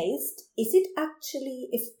you taste, is it actually,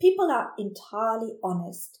 if people are entirely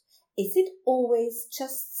honest, is it always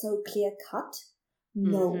just so clear-cut?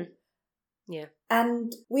 No. Yeah.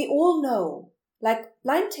 And we all know, like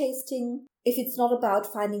blind tasting, if it's not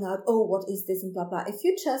about finding out, oh, what is this and blah, blah. If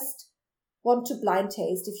you just want to blind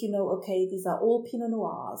taste, if you know, okay, these are all Pinot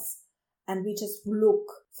Noirs, and we just look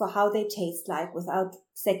for how they taste like without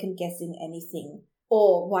second guessing anything.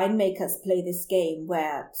 Or winemakers play this game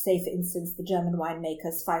where, say, for instance, the German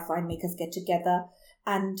winemakers, 5 winemakers get together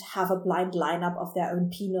and have a blind lineup of their own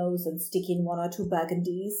Pinots and stick in 1 or 2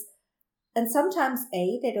 Burgundies. And sometimes,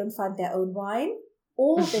 they don't find their own wine,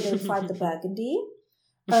 or they don't find the Burgundy.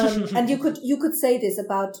 And you could say this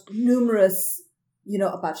about numerous,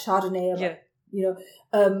 about Chardonnay,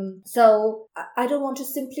 so I don't want to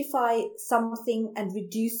simplify something and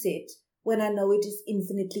reduce it when I know it is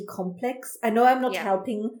infinitely complex. I know I'm not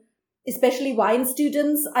helping, especially wine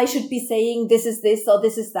students. I should be saying this is this or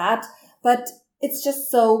this is that, but it's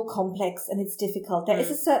just so complex and it's difficult. There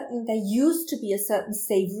used to be a certain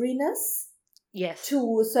savoriness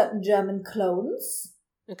to certain German clones.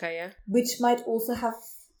 Okay, yeah. Which might also have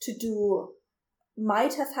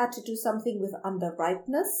had to do something with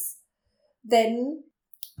underripeness. Then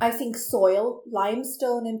I think soil,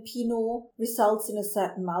 limestone and Pinot results in a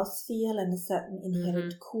certain mouthfeel and a certain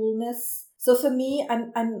inherent coolness. So for me,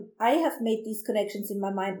 I have made these connections in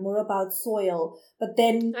my mind more about soil, but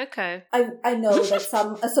then I know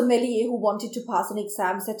that a sommelier who wanted to pass an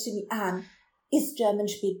exam said to me, Anne, is German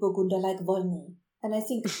Spätburgunder like Volnay? And I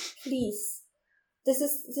think, please,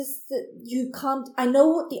 you can't, I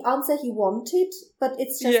know the answer he wanted, but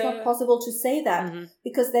it's just not possible to say that.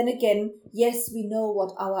 Because then again, yes, we know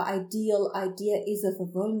what our ideal idea is of a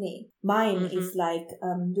Volnay. Mine is like,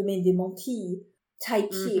 Domaine des Montilles,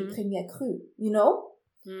 Taille-Pied, Premier Cru,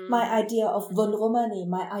 My idea of Von Romani,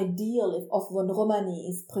 my ideal of Von Romani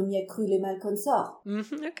is Premier Cru Les Malconsorts.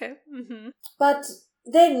 But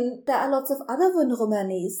then there are lots of other Von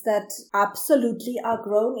Romanis that absolutely are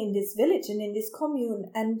grown in this village and in this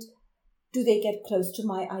commune. And do they get close to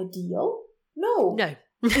my ideal? No.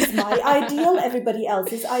 Is my ideal everybody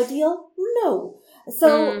else's ideal? No.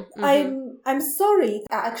 So I'm sorry,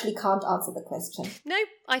 I actually can't answer the question. No,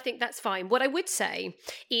 I think that's fine. What I would say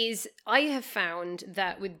is I have found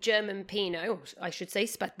that with German Pinot, or I should say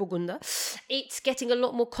Spätburgunder, it's getting a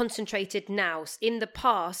lot more concentrated now. In the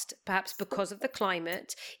past, perhaps because of the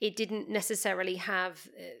climate, it didn't necessarily have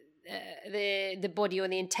the body or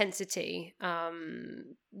the intensity.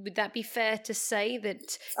 Would that be fair to say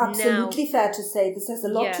that? Absolutely fair to say. This has a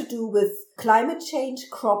lot to do with climate change,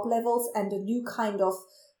 crop levels, and a new kind of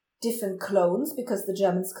different clones, because the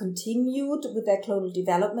Germans continued with their clonal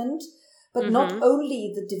development, but not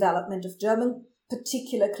only the development of German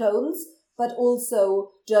particular clones, but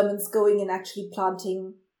also Germans going and actually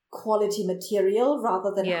planting quality material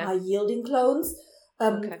rather than high-yielding clones.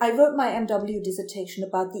 I wrote my MW dissertation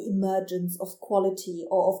about the emergence of quality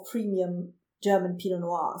or of premium German Pinot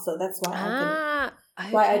Noir, so that's why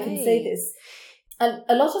I can say this.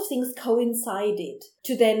 A lot of things coincided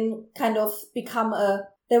to then kind of become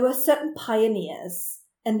there were certain pioneers,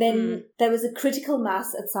 and then there was a critical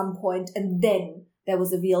mass at some point, and then there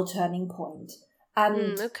was a real turning point.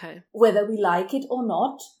 And whether we like it or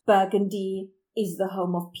not, Burgundy is the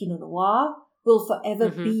home of Pinot Noir, will forever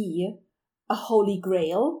be a holy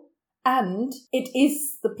grail, And it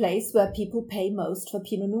is the place where people pay most for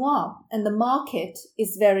Pinot Noir. And the market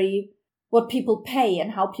is very, what people pay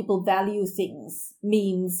and how people value things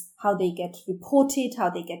means how they get reported, how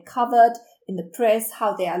they get covered in the press,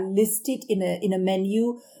 how they are listed in a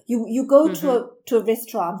menu. You go to a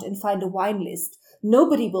restaurant and find a wine list.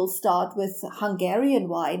 Nobody will start with Hungarian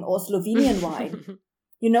wine or Slovenian wine.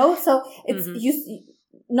 So it's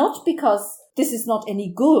not because this is not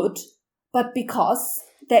any good, but because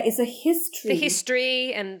there is a history. The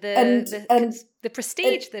history and the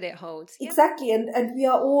prestige that it holds. Yeah. Exactly. And we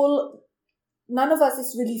are all, none of us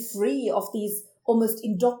is really free of these almost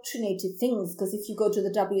indoctrinated things, because if you go to the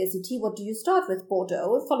WSET, what do you start with?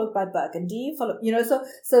 Bordeaux, followed by Burgundy,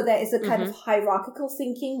 so there is a kind of hierarchical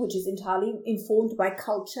thinking, which is entirely informed by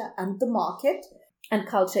culture and the market. And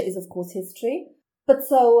culture is, of course, history. But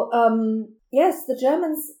so, yes, the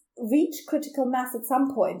Germans reach critical mass at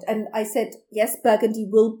some point. And I said, yes, Burgundy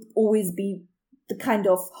will always be the kind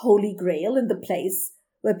of holy grail in the place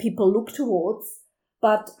where people look towards.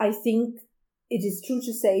 But I think it is true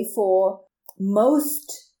to say for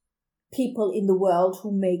most people in the world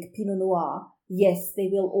who make Pinot Noir, yes, they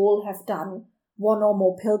will all have done one or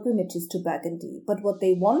more pilgrimages to Burgundy. But what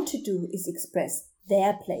they want to do is express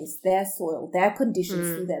their place, their soil, their conditions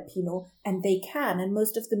through their Pinot, and they can, and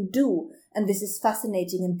most of them do. And this is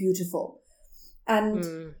fascinating and beautiful.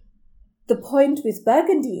 And the point with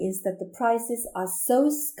Burgundy is that the prices are so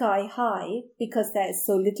sky high because there is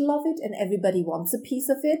so little of it and everybody wants a piece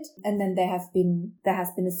of it. And then there has been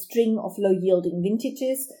a string of low yielding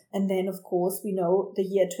vintages. And then, of course, we know the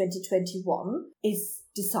year 2021 is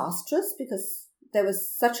disastrous because there was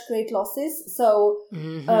such great losses. So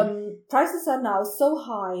prices are now so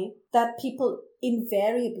high that people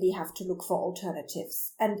invariably have to look for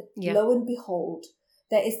alternatives. And lo and behold,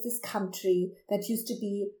 there is this country that used to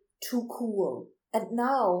be too cool. And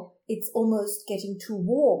now it's almost getting too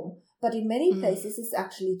warm. But in many places, it's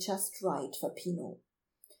actually just right for Pinot.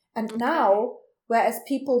 And now, whereas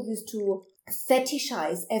people used to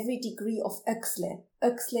fetishize every degree of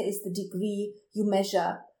Öxle is the degree you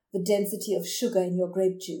measure the density of sugar in your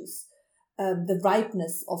grape juice, the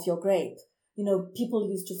ripeness of your grape. People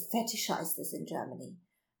used to fetishize this in Germany.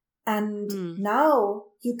 And now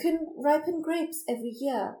you can ripen grapes every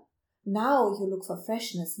year. Now you look for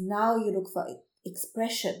freshness. Now you look for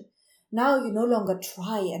expression. Now you no longer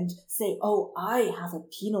try and say, oh, I have a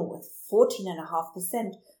Pinot with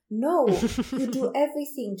 14.5%. No, you do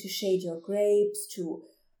everything to shade your grapes, to,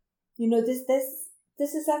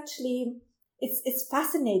 this is actually, it's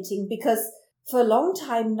fascinating because for a long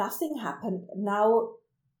time, nothing happened. Now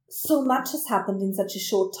so much has happened in such a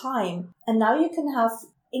short time. And now you can have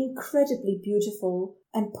incredibly beautiful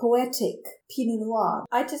and poetic Pinot Noir.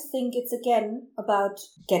 I just think it's again about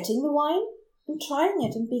getting the wine and trying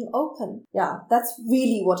it and being open. Yeah, that's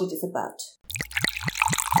really what it is about.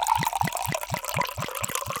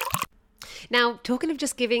 Now, talking of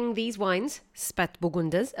just giving these wines,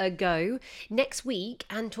 Spätburgunders, a go, next week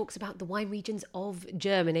Anne talks about the wine regions of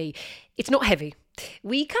Germany. It's not heavy.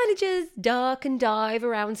 We kind of just duck and dive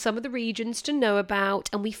around some of the regions to know about,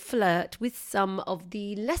 and we flirt with some of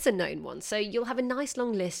the lesser known ones. So you'll have a nice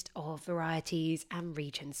long list of varieties and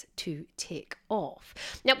regions to tick off.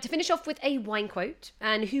 Now, to finish off with a wine quote,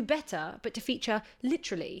 and who better but to feature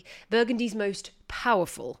literally Burgundy's most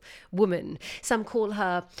powerful woman. Some call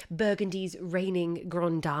her Burgundy's reigning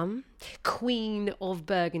grande dame, Queen of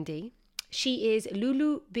Burgundy. She is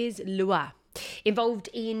Loulou Biz Loire. Involved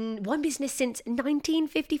in wine business since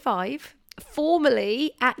 1955,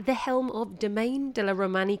 formerly at the helm of Domaine de la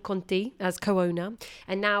Romanée Conti as co-owner,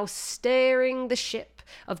 and now steering the ship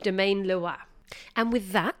of Domaine Loire. And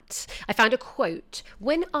with that, I found a quote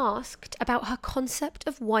when asked about her concept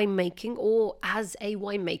of winemaking or as a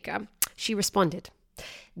winemaker. She responded,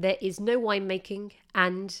 "There is no winemaking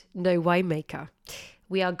and no winemaker.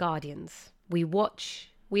 We are guardians. We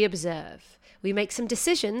watch, we observe. We make some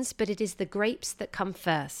decisions, but it is the grapes that come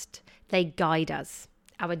first. They guide us.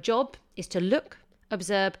 Our job is to look,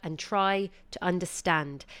 observe, and try to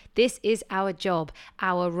understand. This is our job,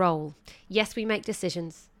 our role. Yes, we make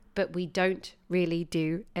decisions, but we don't really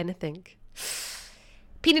do anything."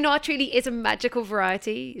 Pinot Noir truly is a magical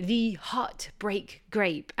variety, the heartbreak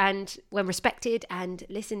grape, and when respected and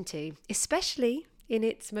listened to, especially in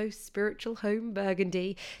its most spiritual home,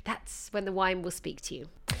 Burgundy, that's when the wine will speak to you.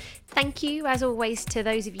 Thank you, as always, to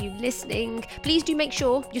those of you listening. Please do make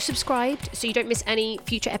sure you're subscribed so you don't miss any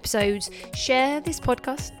future episodes. Share this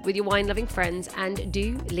podcast with your wine-loving friends and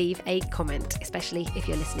do leave a comment, especially if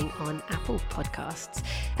you're listening on Apple Podcasts.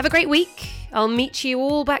 Have a great week. I'll meet you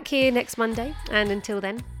all back here next Monday. And until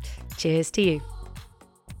then, cheers to you.